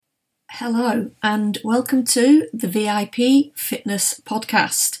Hello and welcome to the VIP Fitness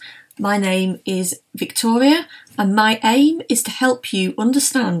Podcast. My name is Victoria and my aim is to help you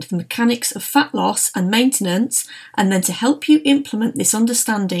understand the mechanics of fat loss and maintenance, and then to help you implement this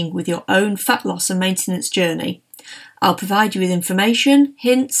understanding with your own fat loss and maintenance journey. I'll provide you with information,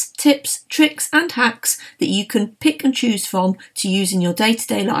 hints, tips, tricks and hacks that you can pick and choose from to use in your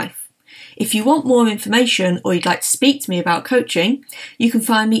day-to-day life. If you want more information or you'd like to speak to me about coaching, you can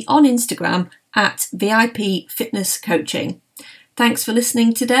find me on Instagram at VIP Fitness Coaching. Thanks for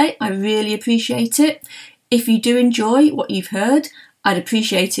listening today. I really appreciate it. If you do enjoy what you've heard, I'd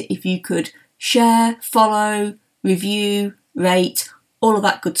appreciate it if you could share, follow, review, rate, all of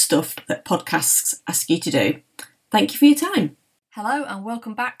that good stuff that podcasts ask you to do. Thank you for your time. Hello and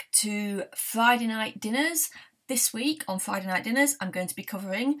welcome back to Friday Night Dinners. This week on Friday Night Dinners, I'm going to be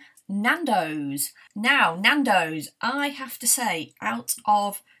covering Nando's. Now, Nando's, I have to say, out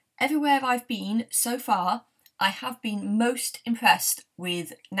of everywhere I've been so far, I have been most impressed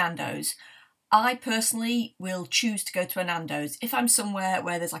with Nando's. I personally will choose to go to a Nando's if I'm somewhere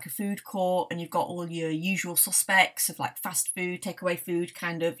where there's like a food court and you've got all your usual suspects of like fast food, takeaway food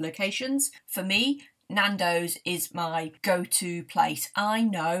kind of locations. For me, Nando's is my go-to place. I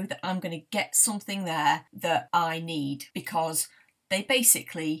know that I'm going to get something there that I need because they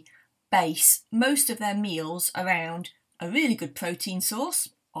basically base most of their meals around a really good protein source.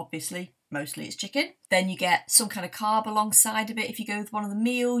 Obviously, mostly it's chicken. Then you get some kind of carb alongside of it. If you go with one of the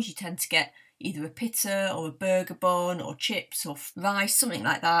meals, you tend to get either a pizza or a burger bun or chips or rice, something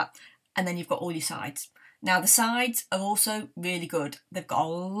like that. And then you've got all your sides. Now, the sides are also really good. They've got a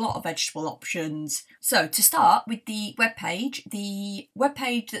lot of vegetable options. So, to start with the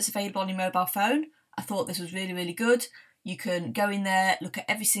webpage that's available on your mobile phone, I thought this was really, really good. You can go in there, look at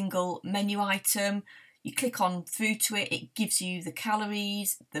every single menu item. You click on through to it. It gives you the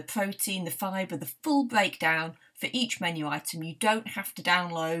calories, the protein, the fibre, the full breakdown for each menu item. You don't have to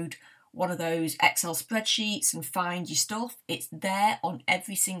download one of those Excel spreadsheets and find your stuff. It's there on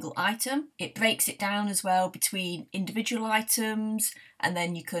every single item. It breaks it down as well between individual items, and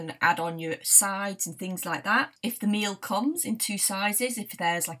then you can add on your sides and things like that. If the meal comes in two sizes, if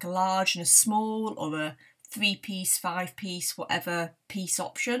there's like a large and a small or a 3-piece, 5-piece, whatever piece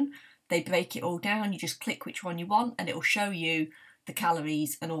option, they break it all down. You just click which one you want and it will show you the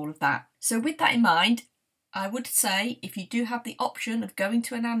calories and all of that. So with that in mind, I would say if you do have the option of going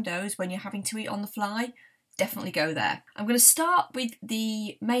to a Nando's when you're having to eat on the fly, definitely go there. I'm going to start with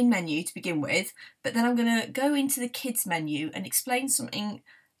the main menu to begin with, but then I'm going to go into the kids menu and explain something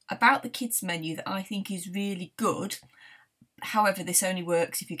about the kids menu that I think is really good. However, this only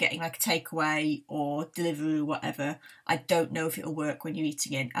works if you're getting like a takeaway or delivery or whatever. I don't know if it'll work when you're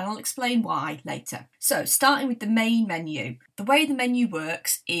eating in, and I'll explain why later. So, starting with the main menu. The way the menu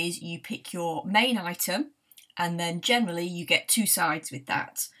works is you pick your main item, and then generally you get two sides with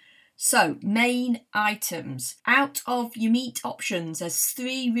that. So, main items. Out of your meat options, there's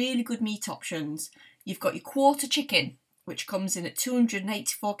 3 really good meat options. You've got your quarter chicken, which comes in at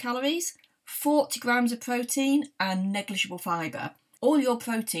 284 calories, 40 grams of protein and negligible fibre. All your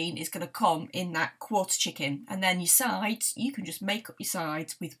protein is going to come in that quarter chicken, and then your sides, you can just make up your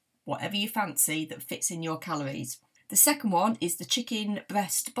sides with whatever you fancy that fits in your calories. The second one is the chicken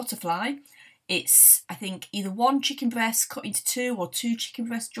breast butterfly. It's, I think, either 1 chicken breast cut into 2 or 2 chicken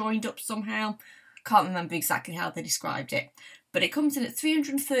breasts joined up somehow. Can't remember exactly how they described it. But it comes in at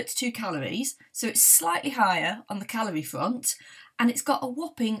 332 calories, so it's slightly higher on the calorie front, and it's got a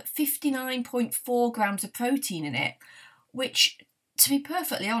whopping 59.4 grams of protein in it, which, to be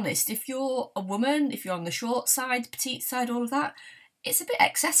perfectly honest, if you're a woman, if you're on the short side, petite side, all of that, it's a bit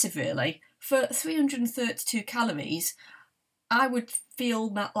excessive really. For 332 calories, I would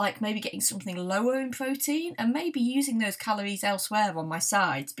feel like maybe getting something lower in protein and maybe using those calories elsewhere on my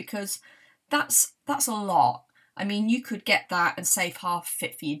sides, because that's a lot. I mean, you could get that and save half of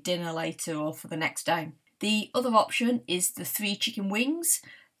it for your dinner later or for the next day. The other option is the 3 chicken wings.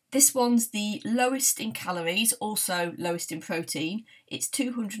 This one's the lowest in calories, also lowest in protein. It's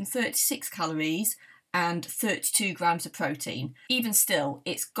 236 calories and 32 grams of protein. Even still,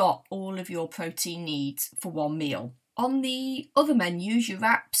 it's got all of your protein needs for one meal. On the other menus, your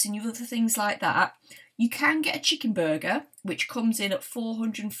wraps and your other things like that, you can get a chicken burger, which comes in at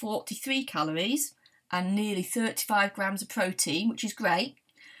 443 calories and nearly 35 grams of protein, which is great.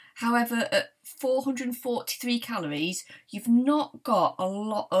 However, at 443 calories, you've not got a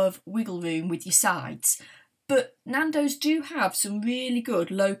lot of wiggle room with your sides. But Nando's do have some really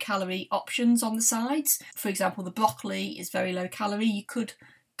good low-calorie options on the sides. For example, the broccoli is very low-calorie. You could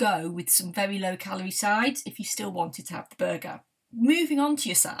go with some very low-calorie sides if you still wanted to have the burger. Moving on to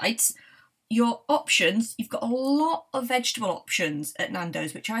your sides, your options, you've got a lot of vegetable options at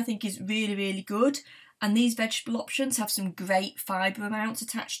Nando's, which I think is really, really good. And these vegetable options have some great fibre amounts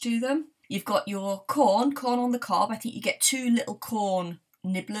attached to them. You've got your corn on the cob. I think you get 2 little corn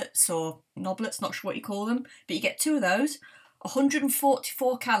niblets or noblets, not sure what you call them, but you get 2 of those,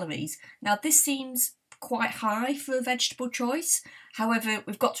 144 calories. Now this seems quite high for a vegetable choice. However,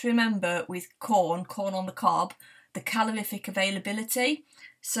 we've got to remember with corn on the cob, the calorific availability.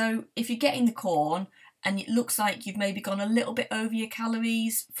 So if you're getting the corn and it looks like you've maybe gone a little bit over your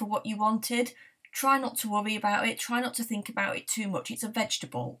calories for what you wanted, try not to worry about it. Try not to think about it too much. It's a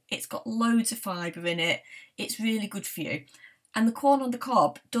vegetable. It's got loads of fibre in it. It's really good for you. And the corn on the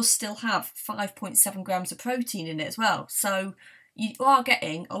cob does still have 5.7 grams of protein in it as well. So you are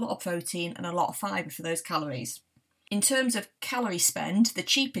getting a lot of protein and a lot of fibre for those calories. In terms of calorie spend, the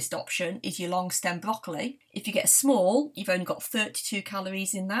cheapest option is your long stem broccoli. If you get a small, you've only got 32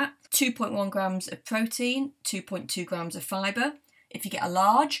 calories in that, 2.1 grams of protein, 2.2 grams of fibre. If you get a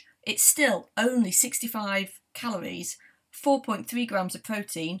large, it's still only 65 calories, 4.3 grams of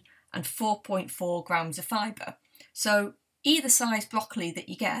protein and 4.4 grams of fibre. So either size broccoli that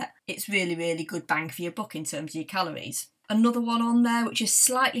you get, it's really, really good bang for your buck in terms of your calories. Another one on there which is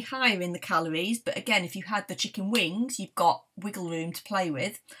slightly higher in the calories, but again, if you had the chicken wings, you've got wiggle room to play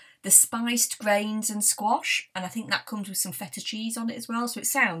with. The spiced grains and squash, and I think that comes with some feta cheese on it as well, so it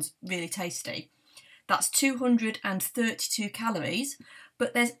sounds really tasty. That's 232 calories,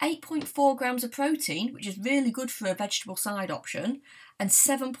 but there's 8.4 grams of protein, which is really good for a vegetable side option, and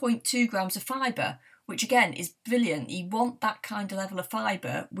 7.2 grams of fibre, which again is brilliant. You want that kind of level of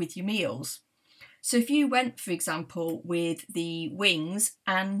fibre with your meals. So if you went, for example, with the wings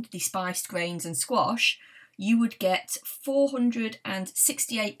and the spiced grains and squash, you would get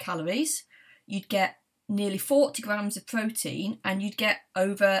 468 calories, you'd get nearly 40 grams of protein, and you'd get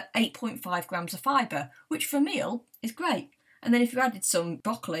over 8.5 grams of fibre, which for a meal is great. And then if you added some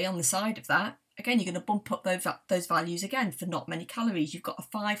broccoli on the side of that, again, you're going to bump up those values again for not many calories. You've got a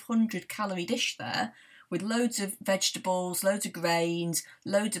 500 calorie dish there with loads of vegetables, loads of grains,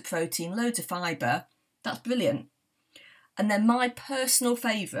 loads of protein, loads of fibre. That's brilliant. And then my personal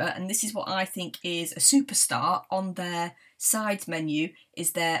favourite, and this is what I think is a superstar on their sides menu,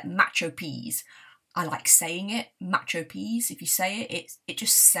 is their macho peas. I like saying it, macho peas. If you say it, it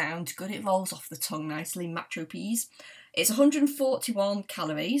just sounds good. It rolls off the tongue nicely, macho peas. It's 141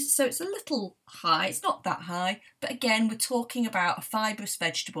 calories, so it's a little high. It's not that high, but again, we're talking about a fibrous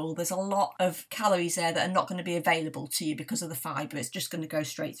vegetable. There's a lot of calories there that are not going to be available to you because of the fibre. It's just going to go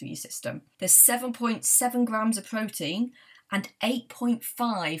straight through your system. There's 7.7 grams of protein and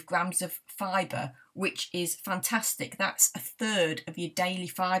 8.5 grams of fibre, which is fantastic. That's a third of your daily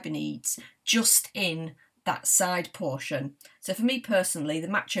fibre needs just in that side portion. So for me personally, the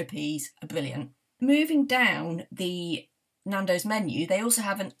macho peas are brilliant. Moving down the Nando's menu, they also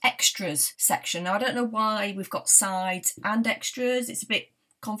have an extras section. Now, I don't know why we've got sides and extras. It's a bit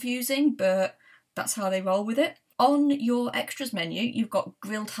confusing, but that's how they roll with it. On your extras menu, you've got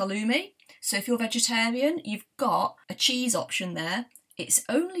grilled halloumi. So if you're vegetarian, you've got a cheese option there. It's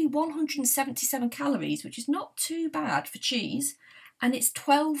only 177 calories, which is not too bad for cheese, and it's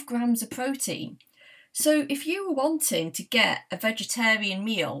 12 grams of protein. So if you were wanting to get a vegetarian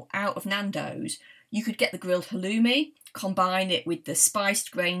meal out of Nando's, you could get the grilled halloumi, combine it with the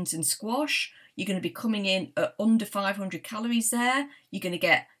spiced grains and squash. You're going to be coming in at under 500 calories there. You're going to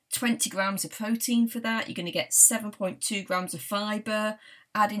get 20 grams of protein for that. You're going to get 7.2 grams of fibre.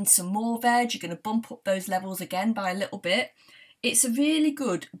 Add in some more veg, you're going to bump up those levels again by a little bit. It's a really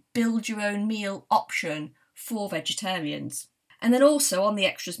good build your own meal option for vegetarians. And then also on the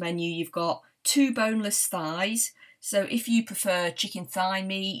extras menu, you've got 2 boneless thighs. So if you prefer chicken thigh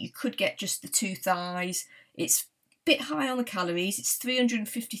meat, you could get just the 2 thighs. It's a bit high on the calories. It's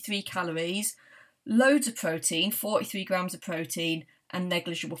 353 calories, loads of protein, 43 grams of protein and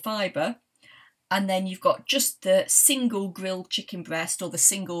negligible fibre. And then you've got just the single grilled chicken breast or the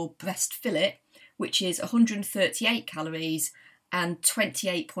single breast fillet, which is 138 calories and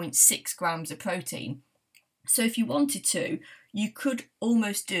 28.6 grams of protein. So if you wanted to, you could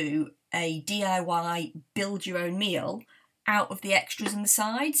almost do a DIY build your own meal out of the extras and the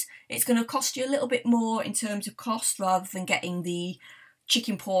sides. It's going to cost you a little bit more in terms of cost rather than getting the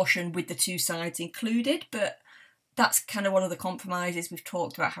chicken portion with the 2 sides included, but that's kind of one of the compromises we've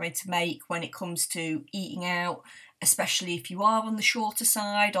talked about having to make when it comes to eating out, especially if you are on the shorter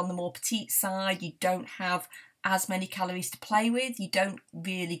side, on the more petite side. You don't have as many calories to play with. You don't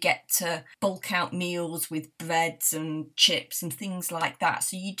really get to bulk out meals with breads and chips and things like that.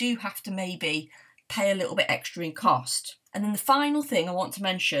 So you do have to maybe pay a little bit extra in cost. And then the final thing I want to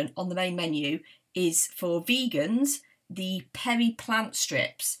mention on the main menu is for vegans, the peri plant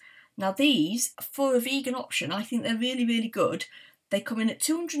strips. Now these, for a vegan option, I think they're really, really good. They come in at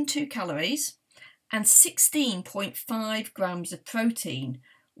 202 calories and 16.5 grams of protein,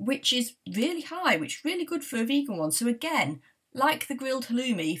 which is really high, which is really good for a vegan one. So again, like the grilled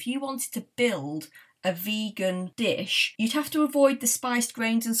halloumi, if you wanted to build a vegan dish, you'd have to avoid the spiced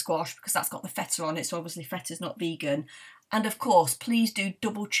grains and squash because that's got the feta on it, so obviously feta's not vegan. And of course, please do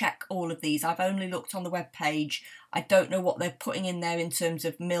double check all of these. I've only looked on the webpage. I don't know what they're putting in there in terms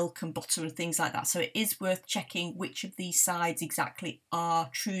of milk and butter and things like that. So it is worth checking which of these sides exactly are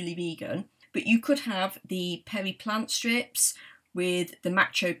truly vegan. But you could have the peri plant strips with the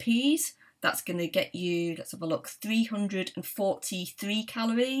macho peas. That's going to get you, let's have a look, 343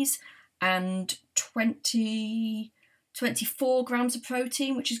 calories and 24 grams of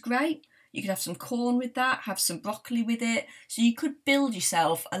protein, which is great. You could have some corn with that, have some broccoli with it. So you could build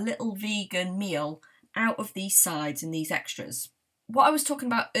yourself a little vegan meal out of these sides and these extras. What I was talking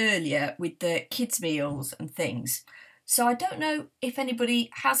about earlier with the kids' meals and things. So I don't know if anybody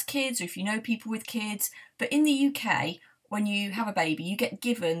has kids or if you know people with kids, but in the UK, when you have a baby, you get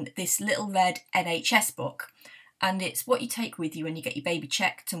given this little red NHS book. And it's what you take with you when you get your baby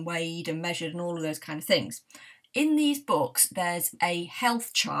checked and weighed and measured and all of those kind of things. In these books, there's a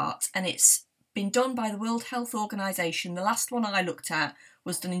health chart, and it's been done by the World Health Organization. The last one I looked at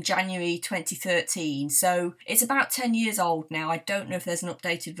was done in January 2013, so it's about 10 years old now. I don't know if there's an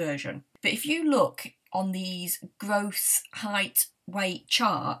updated version. But if you look on these growth, height, weight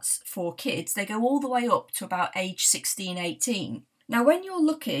charts for kids, they go all the way up to about age 16, 18. Now, when you're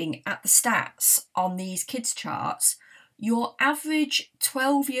looking at the stats on these kids charts, your average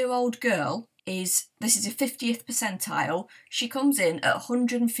 12-year-old girl this is a 50th percentile, she comes in at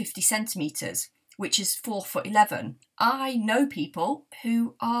 150 centimetres, which is 4'11". I know people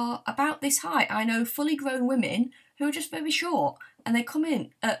who are about this height. I know fully grown women who are just very short, and they come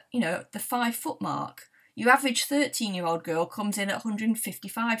in at, the 5 foot mark. Your average 13-year-old girl comes in at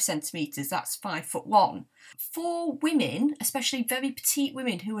 155 centimetres, that's 5'1". For women, especially very petite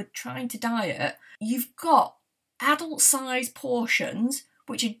women who are trying to diet, you've got adult-sized portions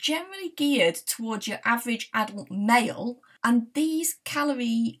which are generally geared towards your average adult male, and these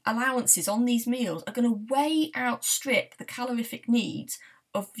calorie allowances on these meals are going to way outstrip the calorific needs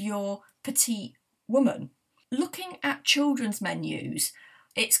of your petite woman. Looking at children's menus,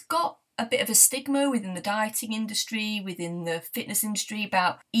 it's got a bit of a stigma within the dieting industry, within the fitness industry,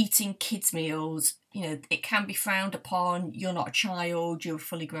 about eating kids' meals. It can be frowned upon. You're not a child, you're a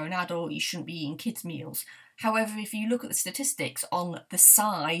fully grown adult, you shouldn't be eating kids' meals. However, if you look at the statistics on the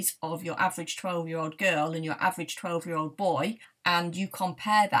size of your average 12-year-old girl and your average 12-year-old boy, and you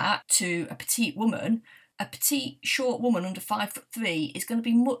compare that to a petite woman, a petite short woman under 5'3" is going to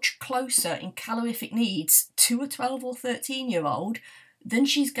be much closer in calorific needs to a 12 or 13-year-old than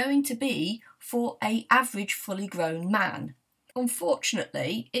she's going to be for an average fully grown man.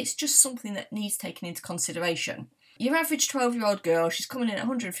 Unfortunately, it's just something that needs taken into consideration. Your average 12-year-old girl, she's coming in at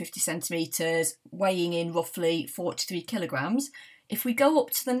 150 centimetres, weighing in roughly 43 kilograms. If we go up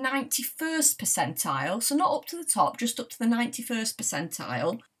to the 91st percentile, so not up to the top, just up to the 91st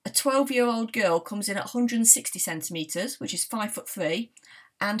percentile, a 12-year-old girl comes in at 160 centimetres, which is 5'3",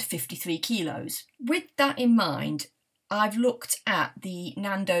 and 53 kilos. With that in mind, I've looked at the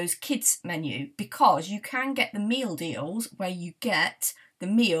Nando's kids menu because you can get the meal deals where you get the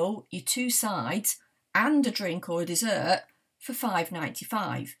meal, your 2 sides, and a drink or a dessert for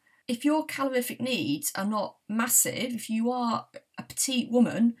 $5.95. If your calorific needs are not massive, if you are a petite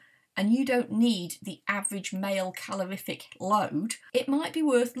woman and you don't need the average male calorific load, it might be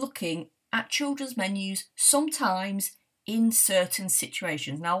worth looking at children's menus sometimes in certain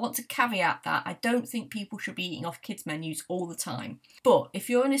situations. Now, I want to caveat that I don't think people should be eating off kids' menus all the time. But if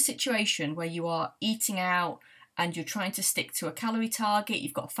you're in a situation where you are eating out and you're trying to stick to a calorie target,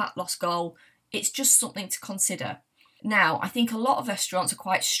 you've got a fat loss goal, it's just something to consider. Now, I think a lot of restaurants are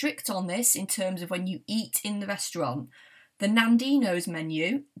quite strict on this in terms of when you eat in the restaurant. The Nando's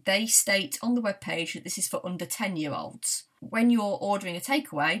menu, they state on the webpage that this is for under 10-year-olds. When you're ordering a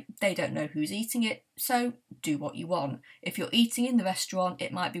takeaway, they don't know who's eating it, so do what you want. If you're eating in the restaurant,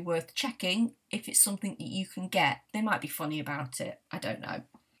 it might be worth checking if it's something that you can get. They might be funny about it, I don't know.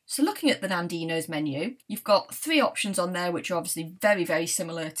 So looking at the Nando's menu, you've got 3 options on there which are obviously very, very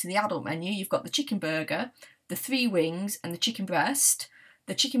similar to the adult menu. You've got the chicken burger, the 3 wings and the chicken breast.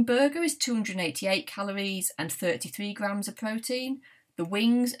 The chicken burger is 288 calories and 33 grams of protein. The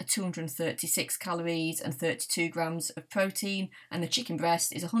wings are 236 calories and 32 grams of protein, and the chicken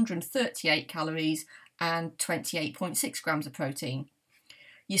breast is 138 calories and 28.6 grams of protein.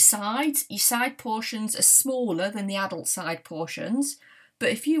 Your side portions are smaller than the adult side portions, but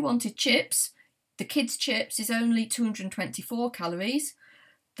if you wanted chips, the kids' chips is only 224 calories.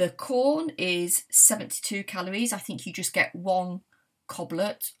 The corn is 72 calories. I think you just get one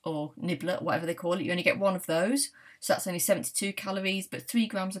coblet or niblet, whatever they call it. You only get one of those. So that's only 72 calories, but 3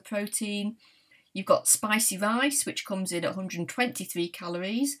 grams of protein. You've got spicy rice, which comes in at 123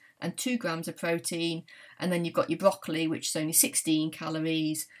 calories and 2 grams of protein. And then you've got your broccoli, which is only 16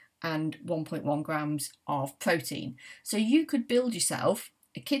 calories and 1.1 grams of protein. So you could build yourself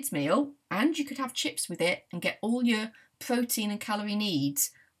a kid's meal and you could have chips with it and get all your protein and calorie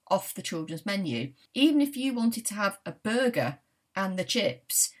needs off the children's menu. Even if you wanted to have a burger and the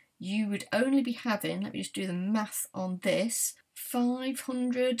chips, you would only be having, let me just do the math on this,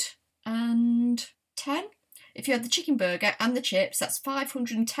 510. If you had the chicken burger and the chips, that's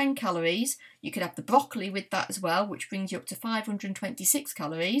 510 calories. You could have the broccoli with that as well, which brings you up to 526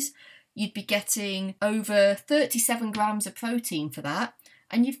 calories. You'd be getting over 37 grams of protein for that.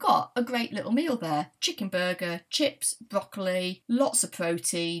 And you've got a great little meal there. Chicken burger, chips, broccoli, lots of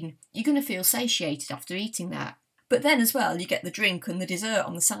protein. You're going to feel satiated after eating that. But then as well, you get the drink and the dessert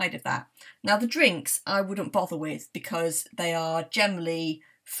on the side of that. Now the drinks I wouldn't bother with because they are generally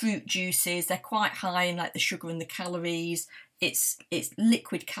fruit juices. They're quite high in like the sugar and the calories. It's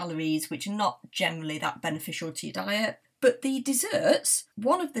liquid calories, which are not generally that beneficial to your diet. But the desserts,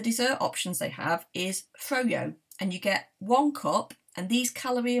 one of the dessert options they have is froyo. And you get 1 cup. And these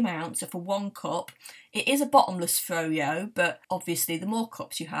calorie amounts are for 1 cup. It is a bottomless froyo, but obviously the more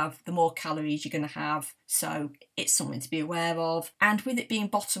cups you have, the more calories you're going to have. So it's something to be aware of. And with it being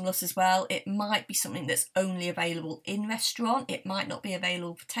bottomless as well, it might be something that's only available in restaurant. It might not be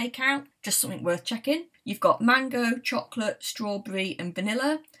available for takeout. Just something worth checking. You've got mango, chocolate, strawberry and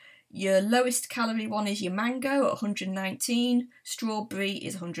vanilla. Your lowest calorie one is your mango at 119, strawberry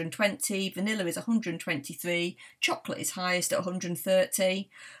is 120, vanilla is 123, chocolate is highest at 130.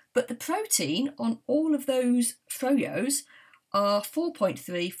 But the protein on all of those froyos are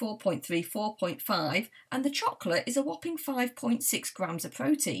 4.3, 4.3, 4.5, and the chocolate is a whopping 5.6 grams of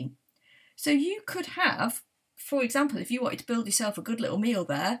protein. So you could have, for example, if you wanted to build yourself a good little meal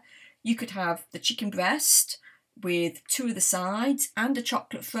there, you could have the chicken breast with 2 of the sides and a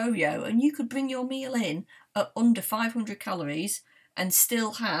chocolate froyo, and you could bring your meal in at under 500 calories and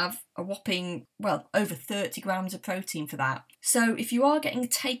still have a whopping, well, over 30 grams of protein for that. So if you are getting a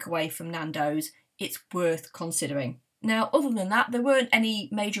takeaway from Nando's, it's worth considering. Now, other than that, there weren't any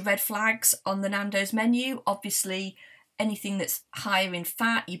major red flags on the Nando's menu. Obviously, anything that's higher in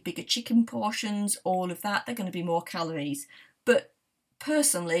fat, your bigger chicken portions, all of that, they're going to be more calories. But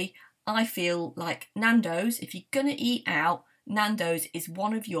personally, I feel like Nando's, if you're going to eat out, Nando's is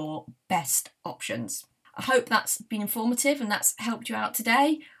one of your best options. I hope that's been informative and that's helped you out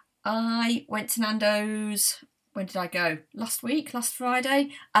today. I went to Nando's, when did I go? Last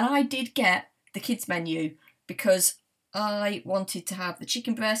Friday, and I did get the kids menu because I wanted to have the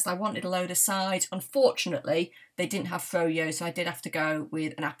chicken breast, I wanted a load of sides. Unfortunately, they didn't have froyo, so I did have to go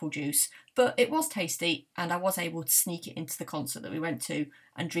with an apple juice. But it was tasty, and I was able to sneak it into the concert that we went to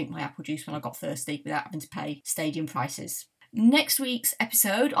and drink my apple juice when I got thirsty without having to pay stadium prices. Next week's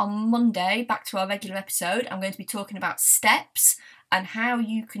episode, on Monday, back to our regular episode, I'm going to be talking about steps and how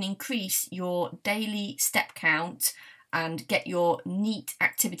you can increase your daily step count and get your NEAT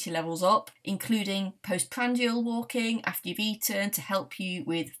activity levels up, including postprandial walking after you've eaten to help you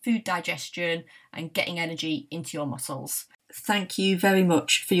with food digestion and getting energy into your muscles. Thank you very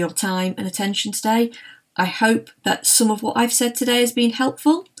much for your time and attention today. I hope that some of what I've said today has been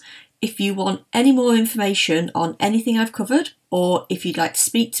helpful. If you want any more information on anything I've covered, or if you'd like to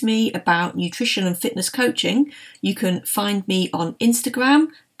speak to me about nutrition and fitness coaching, you can find me on Instagram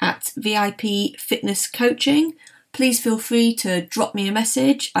at VIP Fitness Coaching. Please feel free to drop me a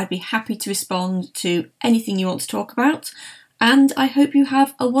message. I'd be happy to respond to anything you want to talk about. And I hope you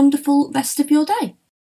have a wonderful rest of your day.